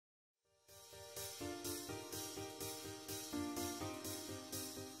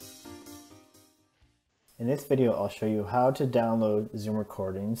In this video, I'll show you how to download Zoom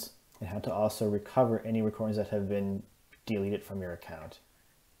recordings and how to also recover any recordings that have been deleted from your account.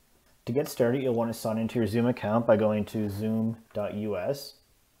 To get started, you'll want to sign into your Zoom account by going to zoom.us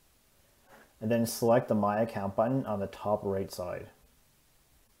and then select the My Account button on the top right side.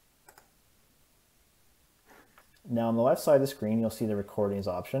 Now on the left side of the screen, you'll see the recordings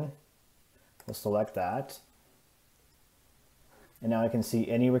option. We'll select that. And now I can see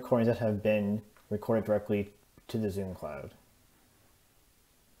any recordings that have been recorded directly to the Zoom cloud.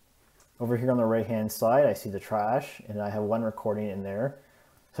 Over here on the right hand side, I see the trash and I have one recording in there.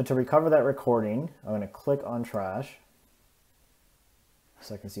 So to recover that recording, I'm going to click on trash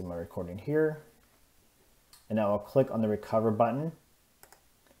so I can see my recording here. And now I'll click on the recover button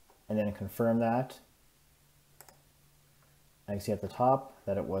and then confirm that. I can see at the top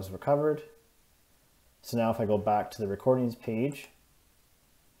that it was recovered. So now if I go back to the recordings page,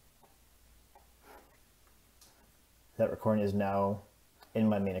 that recording is now in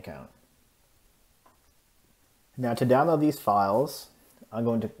my main account. Now to download these files, I'm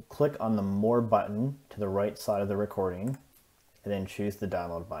going to click on the More button to the right side of the recording and then choose the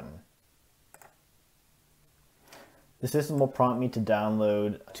Download button. The system will prompt me to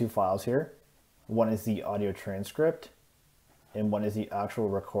download two files here. One is the audio transcript and one is the actual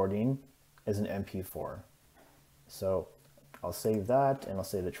recording as an MP4. So I'll save that and I'll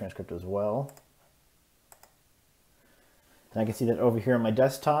save the transcript as well. And I can see that over here on my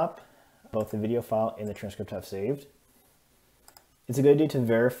desktop, both the video file and the transcript have saved. It's a good idea to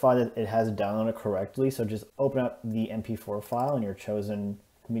verify that it has downloaded correctly, so just open up the MP4 file in your chosen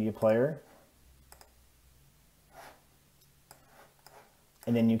media player.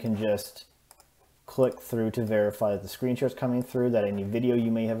 And then you can just click through to verify that the screen share is coming through, that any video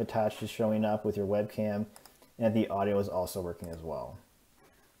you may have attached is showing up with your webcam, and that the audio is also working as well.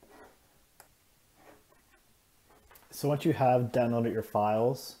 So once you have downloaded your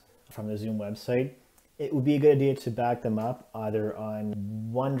files from the Zoom website, it would be a good idea to back them up either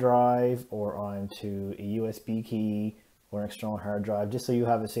on OneDrive or onto a USB key or an external hard drive, just so you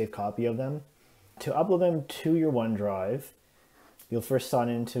have a safe copy of them. To upload them to your OneDrive, you'll first sign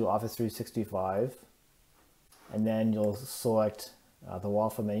into Office 365, and then you'll select the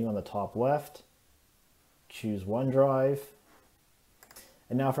waffle menu on the top left, choose OneDrive,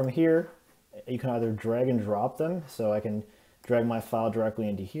 and now from here, you can either drag and drop them, so I can drag my file directly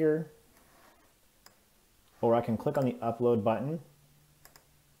into here, or I can click on the upload button,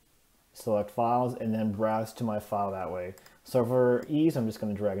 select files, and then browse to my file that way. So for ease, I'm just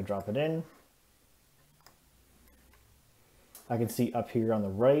going to drag and drop it in. I can see up here on the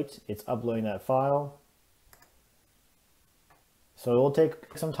right, it's uploading that file. So it will take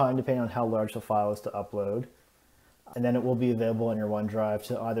some time depending on how large the file is to upload. And then it will be available in your OneDrive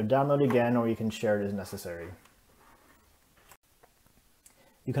to either download again or you can share it as necessary.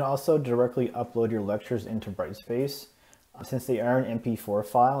 You can also directly upload your lectures into Brightspace. Since they are an MP4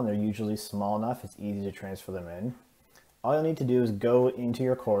 file and they're usually small enough, it's easy to transfer them in. All you'll need to do is go into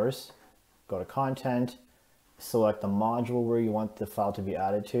your course, go to Content, select the module where you want the file to be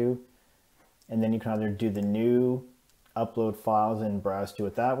added to, and then you can either do the new upload files and browse to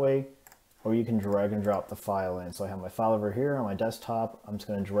it that way, or you can drag and drop the file in. So I have my file over here on my desktop. I'm just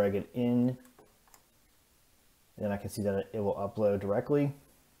going to drag it in, and then I can see that it will upload directly.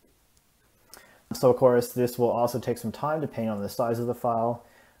 So of course, this will also take some time depending on the size of the file,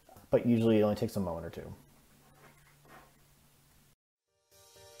 but usually it only takes a moment or two.